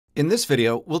In this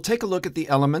video, we'll take a look at the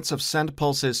elements of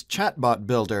SendPulse's Chatbot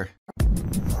Builder.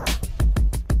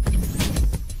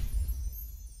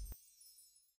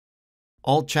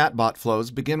 All chatbot flows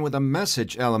begin with a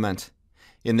message element.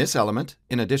 In this element,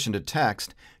 in addition to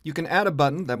text, you can add a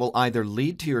button that will either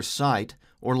lead to your site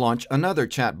or launch another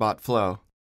chatbot flow.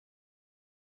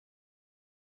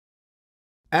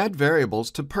 Add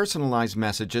variables to personalize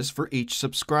messages for each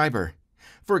subscriber.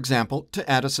 For example, to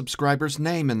add a subscriber's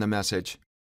name in the message.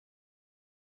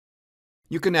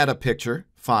 You can add a picture,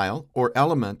 file, or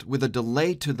element with a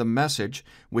delay to the message,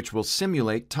 which will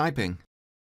simulate typing.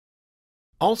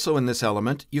 Also in this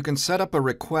element, you can set up a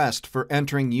request for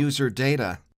entering user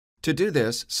data. To do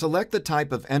this, select the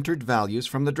type of entered values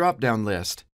from the drop-down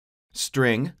list: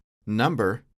 string,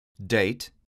 number,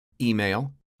 date,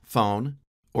 email, phone,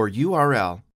 or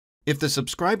URL. If the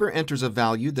subscriber enters a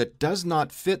value that does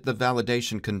not fit the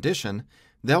validation condition,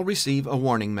 they'll receive a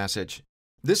warning message.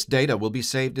 This data will be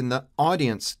saved in the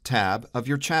Audience tab of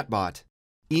your chatbot.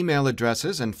 Email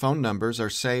addresses and phone numbers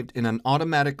are saved in an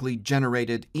automatically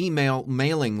generated email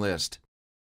mailing list.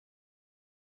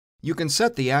 You can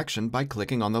set the action by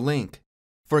clicking on the link.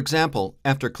 For example,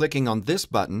 after clicking on this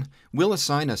button, we'll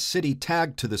assign a city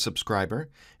tag to the subscriber,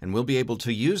 and we'll be able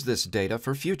to use this data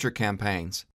for future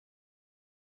campaigns.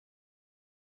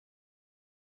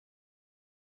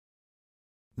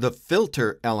 The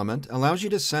filter element allows you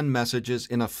to send messages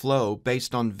in a flow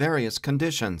based on various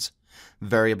conditions: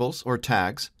 variables or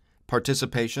tags,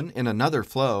 participation in another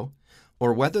flow,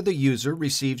 or whether the user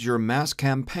receives your mass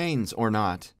campaigns or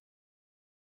not.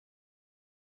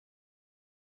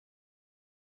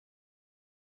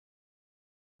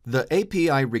 The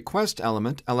API request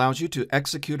element allows you to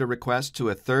execute a request to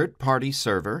a third-party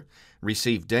server,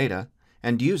 receive data,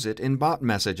 and use it in bot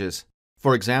messages.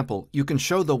 For example, you can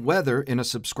show the weather in a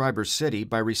subscriber's city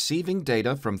by receiving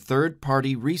data from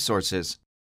third-party resources.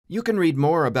 You can read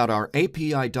more about our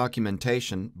API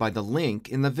documentation by the link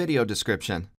in the video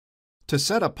description. To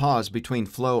set a pause between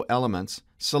flow elements,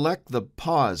 select the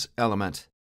Pause element.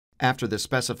 After the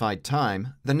specified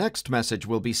time, the next message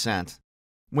will be sent.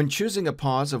 When choosing a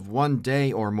pause of 1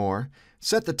 day or more,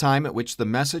 set the time at which the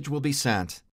message will be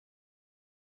sent.